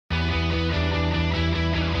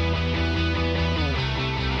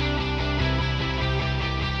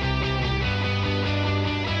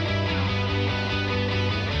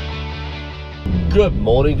Good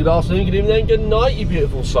morning, good afternoon, good evening, and good night, you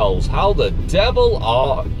beautiful souls. How the devil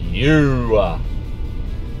are you?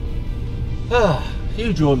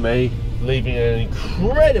 You join me, leaving an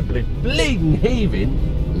incredibly bleeding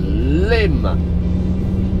heaving limb.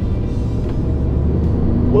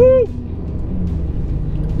 Woo!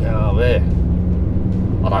 Oh, there.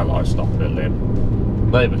 I don't like stopping a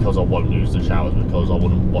limb. Maybe because I won't use the showers, because I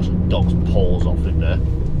wouldn't wash a dog's paws off in there.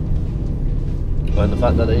 And the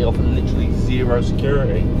fact that they offer literally zero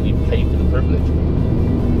security, you pay for the privilege.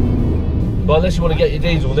 But unless you want to get your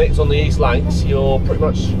diesel nicks on the East Lancs, you're pretty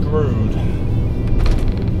much screwed.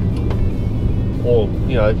 Or,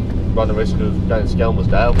 you know, run the risk of going to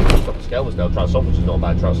Skelmersdale. Stop at Skelmersdale, try to stop, which is not a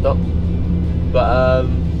bad try to stop.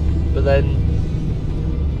 But then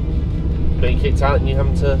being kicked out and you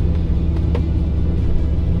having to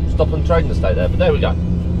stop and trading estate there. But there we go.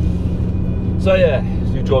 So yeah,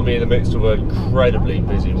 you join me in the midst of an incredibly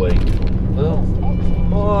busy week. Well,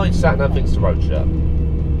 my sat nav thinks the road shut.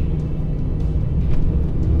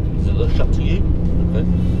 Does it look shut to you? Okay.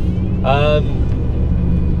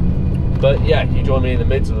 But yeah, you join me in the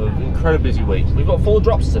midst of an incredibly busy week. We've got 4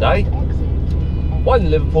 drops today. 1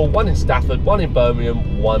 in Liverpool, 1 in Stafford, 1 in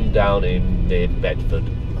Birmingham, 1 down in near Bedford.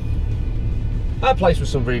 That place with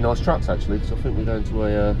some really nice trucks actually, because I think we're going to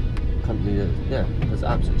a company that, yeah, has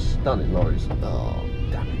absolutely stunning lorries. Oh,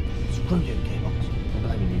 damn it. Screw you, gearbox. I'm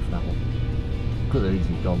blaming you for that one. Could have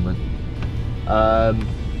easily gone then.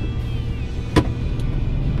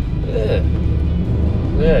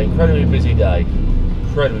 Yeah, incredibly busy day.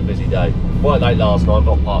 Incredibly busy day. Quite late last night,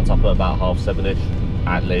 got parked up at about 7:30ish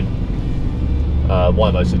at Lynn. One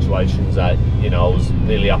of those situations that, you know, I was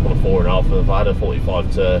nearly up on a 4.5, and if I had a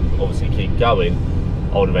 45 to obviously keep going,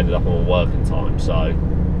 I would have ended up on working time, so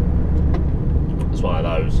it's one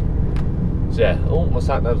of those. So yeah, oh, my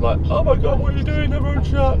sat nav's like, oh my god, what are you doing? Everyone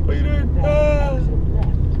shut, what are you doing? Ah.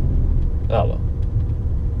 Oh well.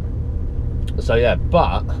 So yeah,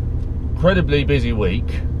 but incredibly busy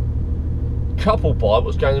week, coupled by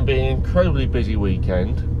what's going to be an incredibly busy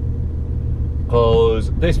weekend,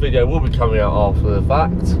 because this video will be coming out after the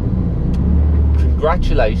fact.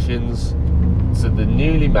 Congratulations to the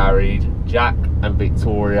newly married Jack and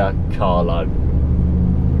Victoria Carlo.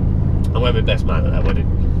 I went with best man at that wedding.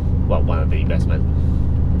 Well, one of the best men.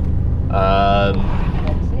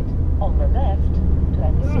 Exit on the left,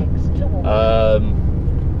 26 towards.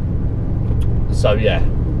 So yeah,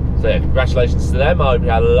 congratulations to them. I hope you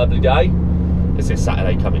had a lovely day. It's this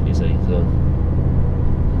Saturday coming, you see. So,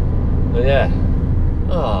 but yeah,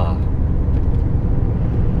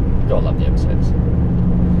 gotta love the M6.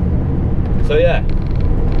 So yeah,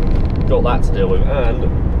 got that to deal with, and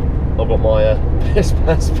I've got my best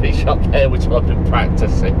man speech up there, which I've been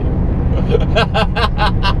practicing.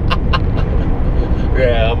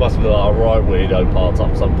 Yeah, I must be like a right weirdo parked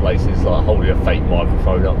up some places, like holding a fake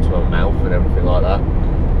microphone up to my mouth and everything like that.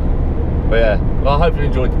 But yeah, well, I hope you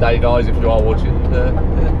enjoyed the day, guys. If you are watching, yeah,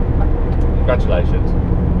 congratulations.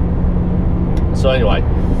 So anyway,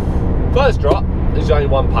 first drop is only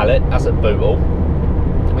 1 pallet. That's at Bootle.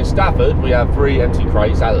 In Stafford, we have 3 empty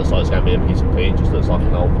crates. That looks like it's going to be a piece of pee. It just looks like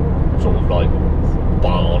an old sort of like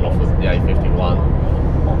barn off of the A51.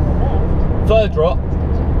 Third drop,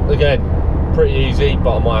 again, pretty easy,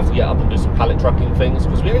 but I might have to get up and do some pallet trucking things,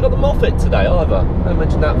 because we ain't got the Moffat today either. I didn't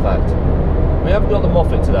mention that fact. We haven't got the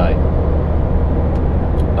Moffat today.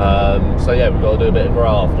 So yeah, we've got to do a bit of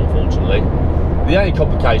graft, unfortunately. The only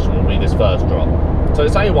complication will be this first drop. So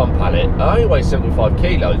it's only 1 pallet. It only weighs 75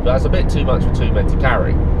 kilos, but that's a bit too much for 2 men to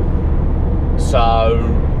carry. So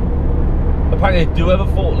apparently they do have a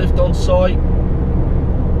forklift on site,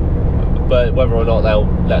 but whether or not they'll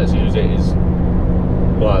let us use it is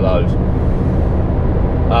one of those.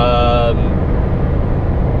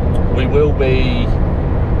 We will be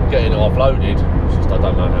getting it offloaded, it's just I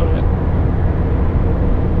don't know how yet.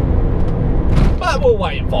 But we'll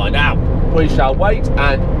wait and find out. We shall wait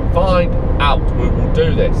and find out. We will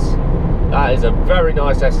do this. That is a very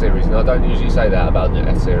nice S-Series, and I don't usually say that about the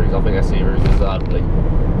S-Series. I think S-Series is ugly.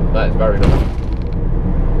 That is very nice.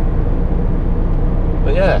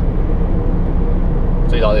 But yeah.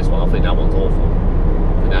 So you like this one? I think that one's awful.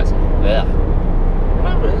 I think that's, yeah. I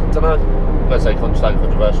don't know. I'm going to say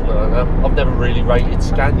controversial, I don't know. I've never really rated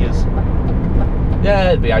Scanias.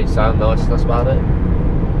 Yeah, the V8 sound nice, that's about it.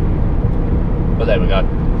 But there we go.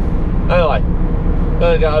 Anyway,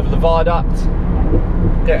 going to go over the viaduct,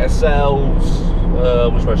 get ourselves,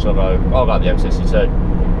 which way should I go? I'll go the M62.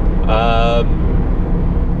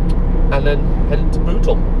 And then head into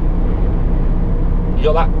Bootle. You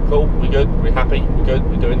got that? Cool, we good, we happy, we good,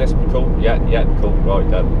 we're doing this, we cool, yeah, cool, right,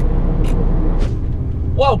 go.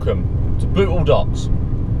 Welcome to Bootle Docks.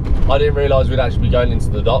 I didn't realise we'd actually be going into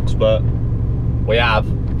the docks, but we have,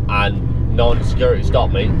 and no one security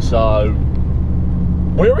stopped me, so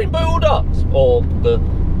we're in Bootle Docks, or the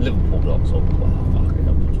Liverpool Docks, or fucking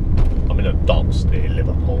hell. I'm in a docks near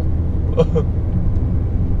Liverpool.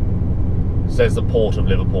 It says the port of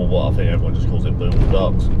Liverpool, but I think everyone just calls it Bootle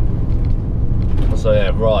Docks. So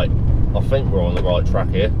yeah, right, I think we're on the right track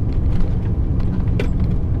here.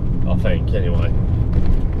 I think, anyway.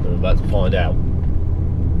 We're about to find out.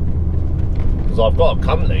 Because I've got a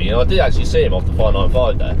company, and I did actually see him off the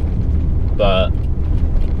 595 there. But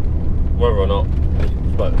whether or not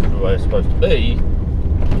where it's supposed to be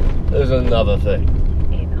is another thing.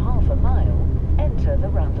 In half a mile, enter the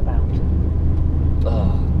roundabout.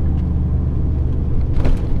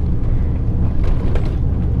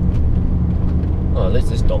 Oh, at least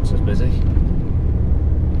this docks is busy.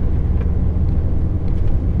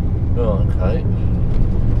 Oh, okay.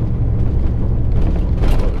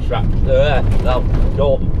 Oh,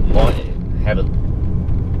 God mighty heaven.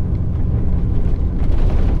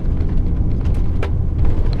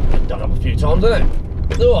 Done up a few times, isn't it?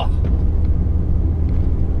 Ugh.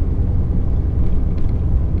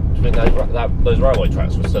 Do you think those railway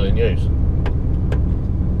tracks were still in use?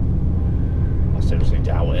 I seriously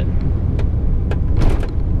doubt it.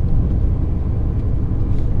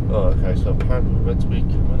 Oh, okay, so apparently we're meant to be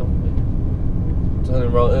coming off.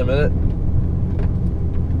 Turning right in a minute.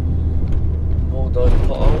 All those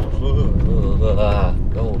potholes.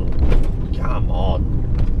 Come on.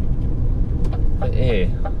 Right here.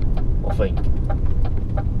 I think.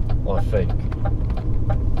 Oh,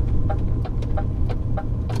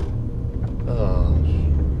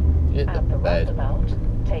 hit the At the bed. roundabout,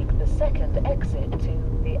 take the second exit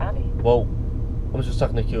to the alley. Well, I was just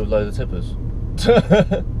stuck in a queue with a load of tippers.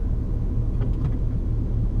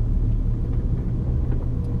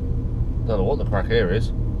 Don't know what the crack here is.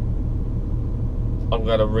 I'm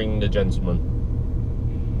going to ring the gentleman.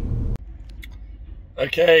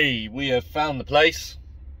 Okay, we have found the place.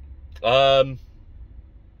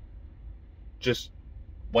 Just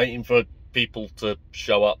waiting for people to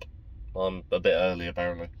show up. I'm a bit early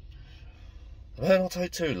apparently. It better not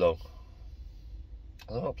take too long.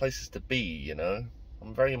 I don't want places to be, you know.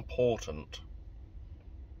 I'm very important.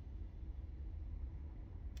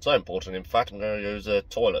 So important, in fact, I'm going to use a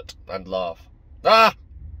toilet and laugh. Ah!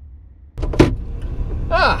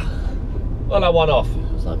 Well, that one off.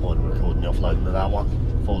 There's no point in recording the offloading of that one.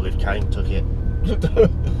 Forklift came, took it.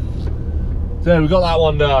 So we got that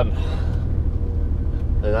one done.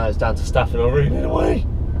 And now it's down to staffing. I really need a wee.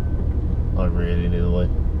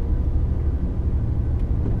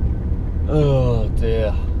 Oh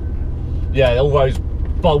dear. Yeah, all those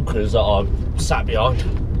bulkers that I sat behind,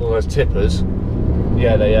 all those tippers.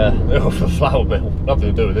 Yeah, they're off the flour mill.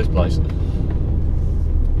 Nothing to do with this place.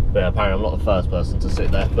 But yeah, apparently I'm not the first person to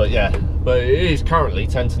sit there. But yeah, but it is currently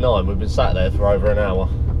 10 to 9. We've been sat there for over an hour.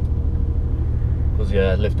 Because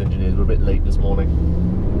yeah, lift engineers were a bit late this morning.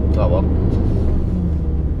 Oh well.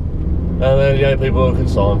 And then the only people who can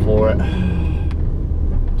sign for it.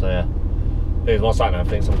 So yeah. Here's my sat nav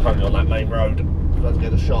thing, so I'm currently on that main road. About to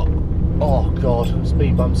get a shot. Oh god,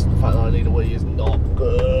 speed bumps and the fact that I need a wee is not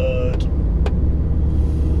good.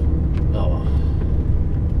 Oh well.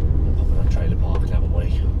 I'll pop in a trailer park and have a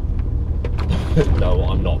wee. No,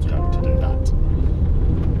 I'm not going to do that.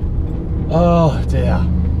 Oh dear.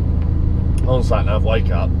 On sat nav,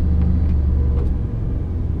 wake up.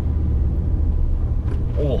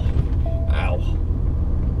 Oh, ow.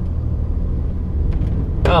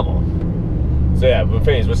 Come on. So yeah, the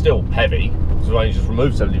thing is, we're still heavy, because we only just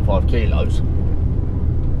removed 75 kilos. A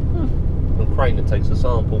crane that takes a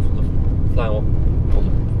sample for the flour, or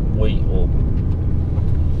the wheat, or...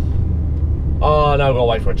 Oh no, I've got to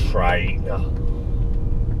wait for a train.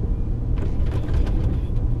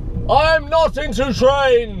 I'm not into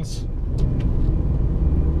trains!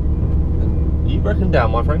 You broken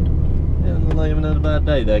down, my friend? Yeah, I'm not even had a bad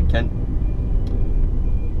day there, Kent.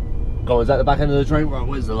 Go on, is that the back end of the train? Right,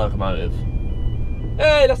 where's the locomotive?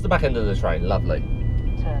 Hey, that's the back end of the train, lovely.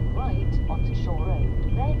 Turn right onto Shore Road,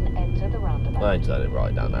 then enter the roundabout. I ain't turning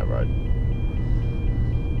right down that road.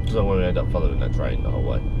 Because I'm going to end up following that train the whole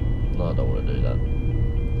way. No, I don't want to do that.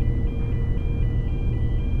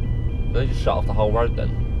 They just shut off the whole road then,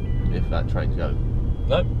 if that train's going.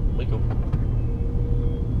 No, we cool.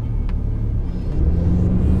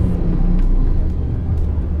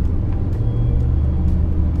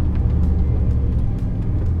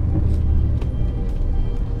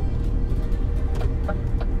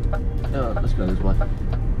 Oh, let's go this way.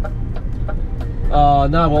 Oh,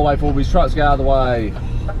 now we'll wait for all these trucks to get out of the way.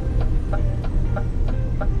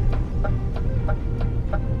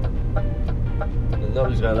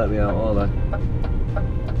 going to let me out, are they?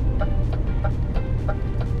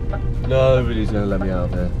 Nobody's going to let me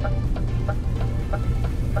out of here.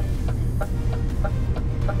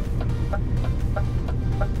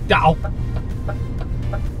 Ow!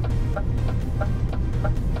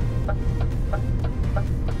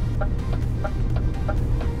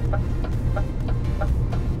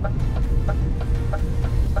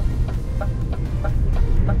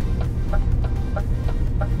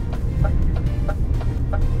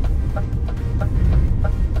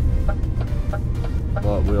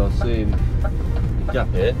 Right, we are seeing a gap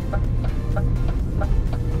here.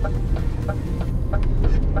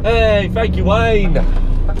 Hey, thank you, Wayne.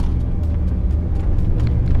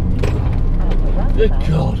 Good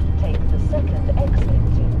God. Take the second exit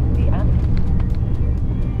to the alley.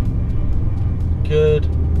 Good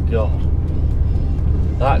God.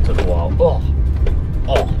 That took a while. Oh.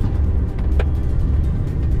 Oh.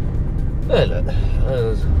 There, look.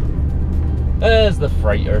 There's the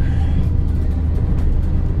freighter.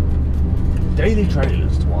 Daily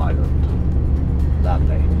trailers to Ireland.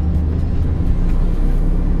 Lovely.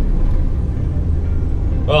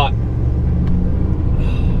 Right.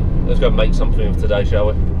 Let's go make something of today,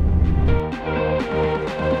 shall we?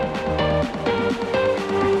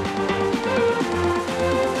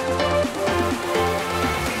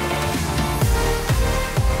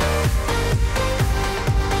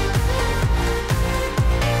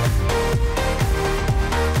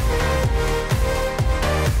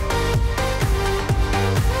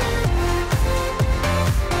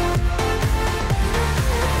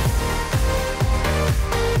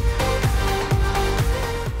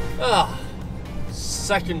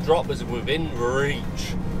 Second drop is within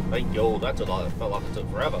reach. Thank God, that took like, felt like it took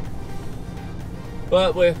forever.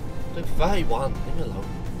 But we're doing 31, leave me alone.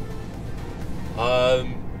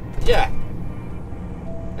 Yeah.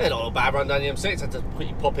 Yeah, not a bad run down the M6, had to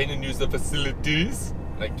quickly pop in and use the facilities.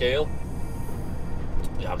 Thank you.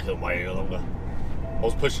 Yeah, I couldn't wait any longer. I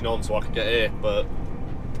was pushing on so I could get here, but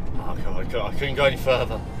I couldn't go any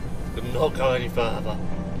further. Could not go any further.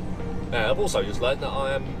 Yeah, I've also just learned that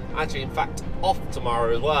I am actually, in fact, off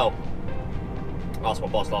tomorrow as well. I asked my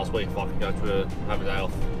boss last week if I could go to have a day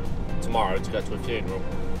off tomorrow to go to a funeral,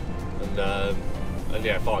 and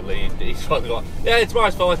yeah, finally he's finally got, yeah,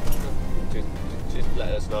 tomorrow's fine. Just let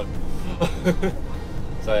us know.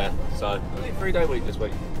 So yeah, so only a 3-day week this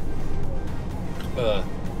week.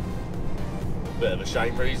 Bit of a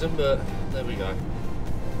shame reason, but there we go.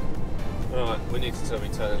 Right, we need to be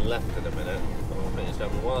turning left in a minute. I think it's going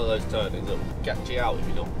to be one of those turnings that will catch you out if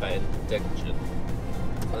you're not paying attention.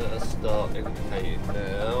 So let's start indicating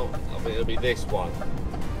now. I think it'll be this one.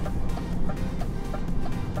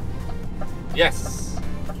 Yes!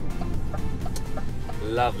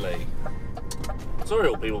 Lovely. Sorry,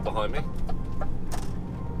 all people behind me.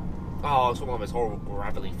 Oh, it's one of those horrible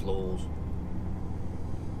gravelly floors.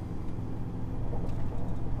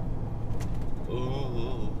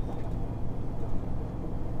 Ooh.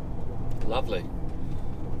 Lovely.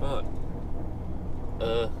 Right.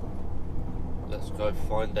 Let's go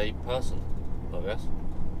find a person, I guess.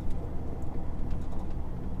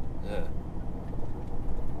 Yeah.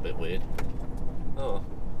 Bit weird. Oh.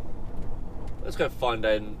 Let's go find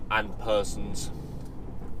an persons.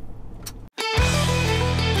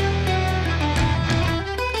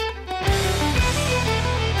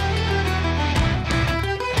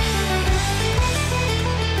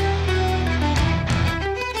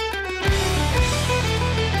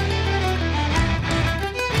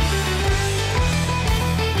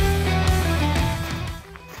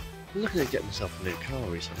 Looking at getting myself a new car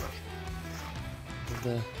recently,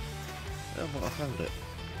 and I found it.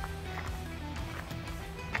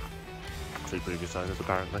 2 previous owners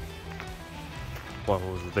apparently. One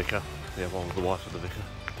was the vicar, the other one was the wife of the vicar.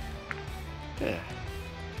 Yeah.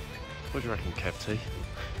 What do you reckon, Kev T?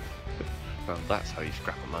 Well, that's how you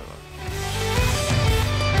scrap a motor.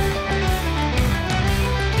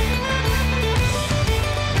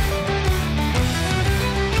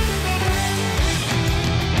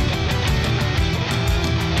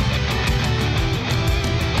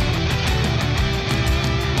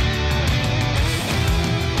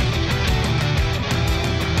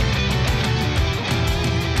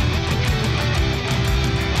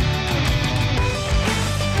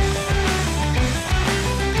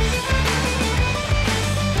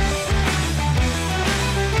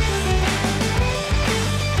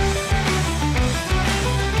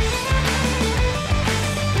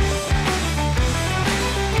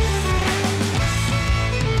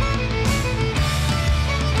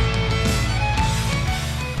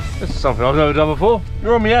 This is something I've never done before.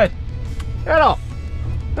 You're on my head. Get up.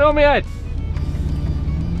 You're on my head.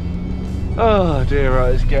 Oh dear,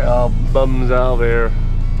 right, let's get our bums out of here.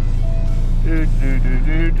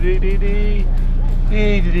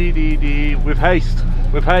 With haste,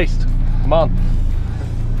 with haste. Come on.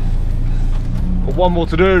 Got one more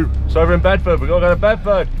to do. So we're in Bedford, we've got to go to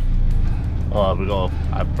Bedford. Oh, we've got to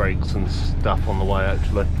have breaks and stuff on the way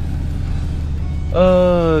actually.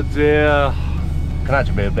 Oh dear. Can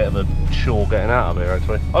actually be a bit of a chore getting out of here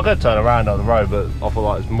actually. I could turn around on the road, but I feel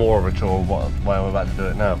like it's more of a chore way I'm about to do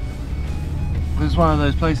it now. It's one of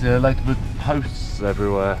those places that like to put posts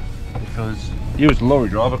everywhere because you as a lorry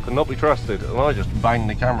driver could not be trusted, and I just banged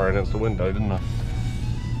the camera against the window, didn't I?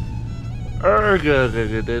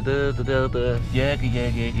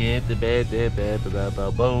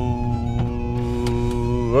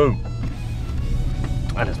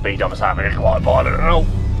 And the speed humps happening quite violent.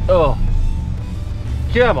 Oh,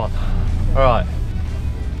 come on. All right.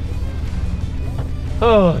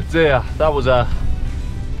 Oh dear, that was a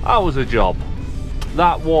job.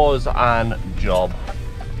 That was an job.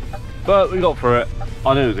 But we got through it.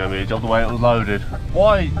 I knew it was going to be a job the way it was loaded.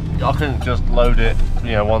 Why I couldn't just load it,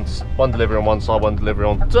 you know, one delivery on one side, one delivery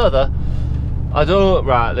on the other, I don't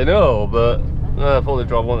rightly know, but I thought the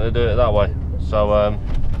driver wanted to do it that way. So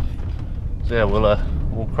yeah, we'll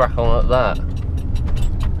crack on at that.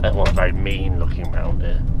 Everyone's very mean looking round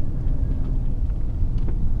here.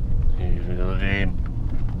 Look at him.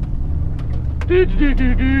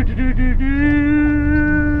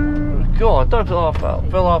 God, I don't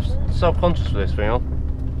feel half self-conscious for this thing on.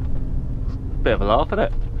 Bit of a laugh, isn't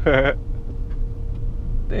it?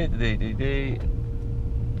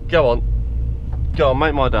 Go on,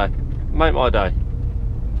 make my day. Make my day.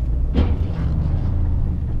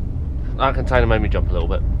 That container made me jump a little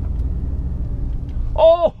bit.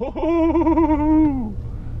 Oh,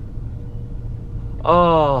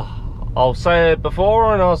 I'll say it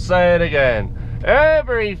before and I'll say it again.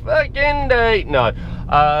 Every fucking day. No.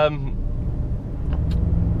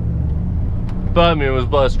 Birmingham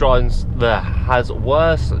has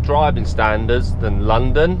worse driving standards than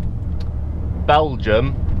London,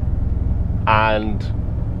 Belgium, and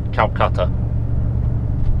Calcutta.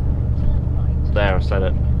 There, I said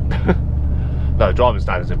it. No, driving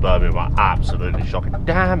standards in Birmingham are absolutely shocking.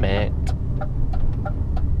 Damn it.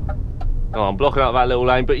 Oh, I'm blocking out that little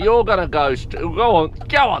lane, but you're gonna go on.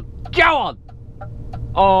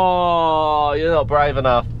 Oh, you're not brave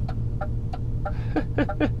enough.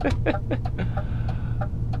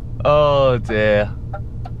 Oh dear.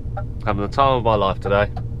 Having the time of my life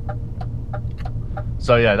today.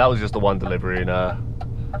 So yeah, that was just the one delivery in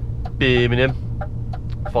Birmingham.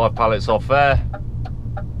 5 pallets off there.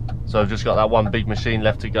 So I've just got that one big machine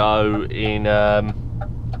left to go in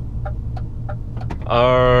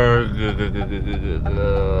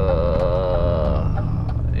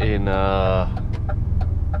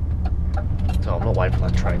so I'm not waiting for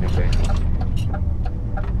that training vehicle.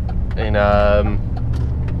 In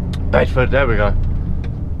Bedford, there we go.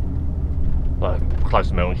 Well, close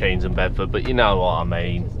to Milton Keynes and Bedford, but you know what I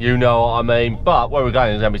mean. You know what I mean. But where we're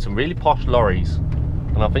going is going to be some really posh lorries,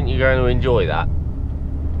 and I think you're going to enjoy that.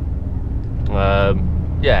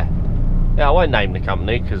 Yeah, I won't name the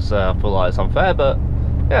company because I feel like it's unfair, but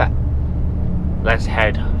yeah, let's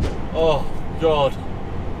head. Oh God,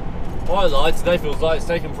 I lied. Today feels like it's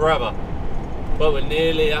taken forever, but we're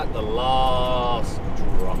nearly at the last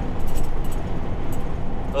drop.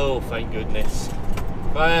 Oh, thank goodness.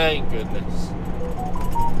 Thank goodness.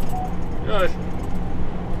 Gosh.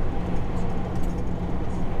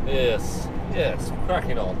 Yes,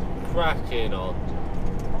 cracking on.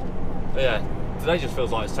 But yeah, today just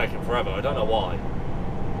feels like it's taken forever. I don't know why.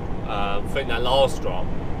 I think that last drop,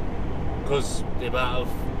 because the amount of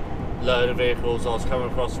load of vehicles I was coming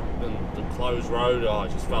across in the closed road, I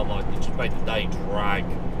just felt like it just made the day drag.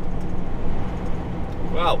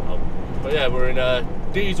 Well, but yeah, we're in a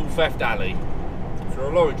diesel theft alley. If you're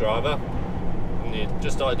a lorry driver and you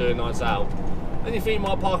just started doing nights out, then you think you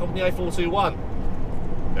might park up on the A421.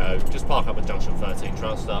 No, just park up at junction 13,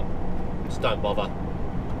 trust up. Just don't bother.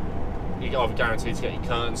 You're either guaranteed to get your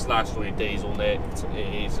curtain slashed or your diesel nicked.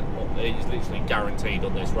 It is literally guaranteed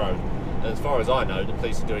on this road. And as far as I know, the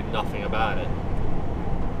police are doing nothing about it,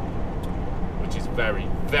 which is very,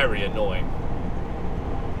 very annoying.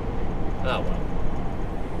 Oh well.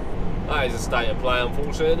 That is a state of play,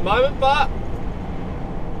 unfortunately, at the moment, but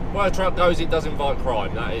where a truck goes, it does invite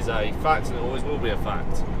crime. That is a fact, and it always will be a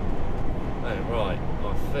fact. Oh, right,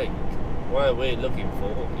 I think where we're looking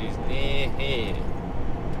for is near here.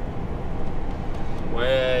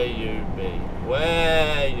 Where you be?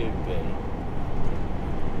 Where you be?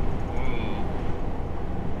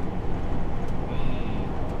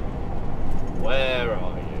 Where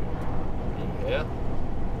are you?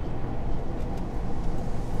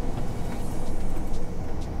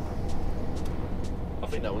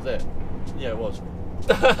 think that was it. Yeah, it was.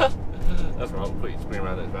 That's right, I'll quickly spin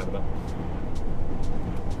around this roundabout.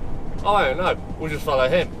 Oh, I don't know. We'll just follow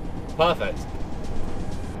him. Perfect.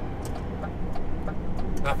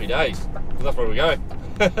 Happy days. That's where we're going.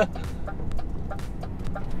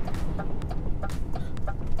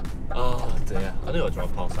 Oh dear. I knew I'd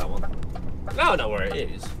drive past that one. Now I know where it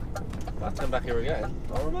is. If I turn back here again,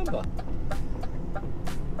 I'll remember.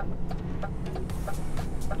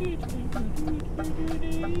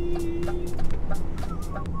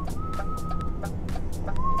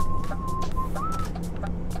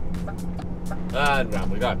 And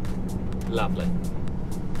round we go. Lovely.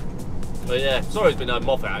 But yeah, sorry there's been no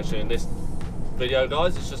Moffat actually in this video,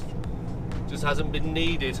 guys. It's just hasn't been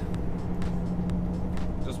needed.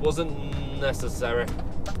 Just wasn't necessary.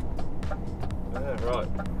 Yeah, right.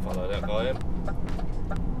 Follow that guy in.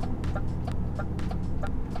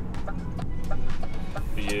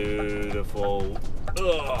 Beautiful.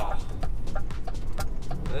 Ugh.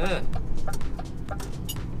 Yeah.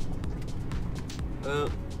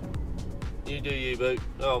 You do you, boo.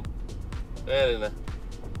 Oh, there.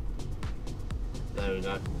 There we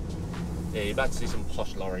go. Yeah, you're about to see some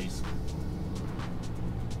posh lorries.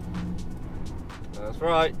 That's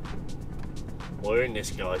right. We're in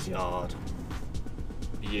this guy's yard.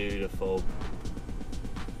 Beautiful.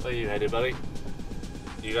 Where are you headed, buddy?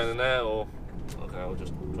 You going in there or? Okay, I'll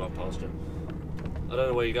just drive past you. I don't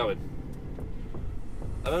know where you're going.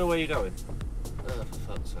 I don't know where you're going. Oh, for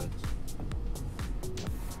fuck's sake.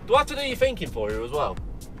 Do I have to do your thinking for you as well?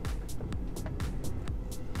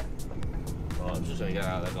 Right, I'm just going to get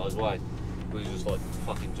out of that guy's way. He's just like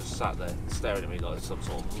fucking just sat there staring at me like some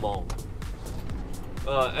sort of mong.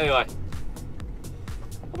 Anyway.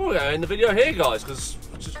 I'm probably going to end the video here, guys, because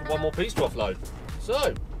it's just one more piece to offload.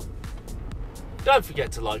 So, don't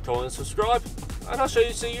forget to like, comment and subscribe. And I'll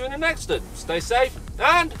see you in the next one. Stay safe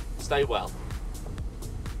and stay well.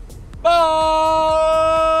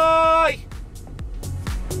 Bye!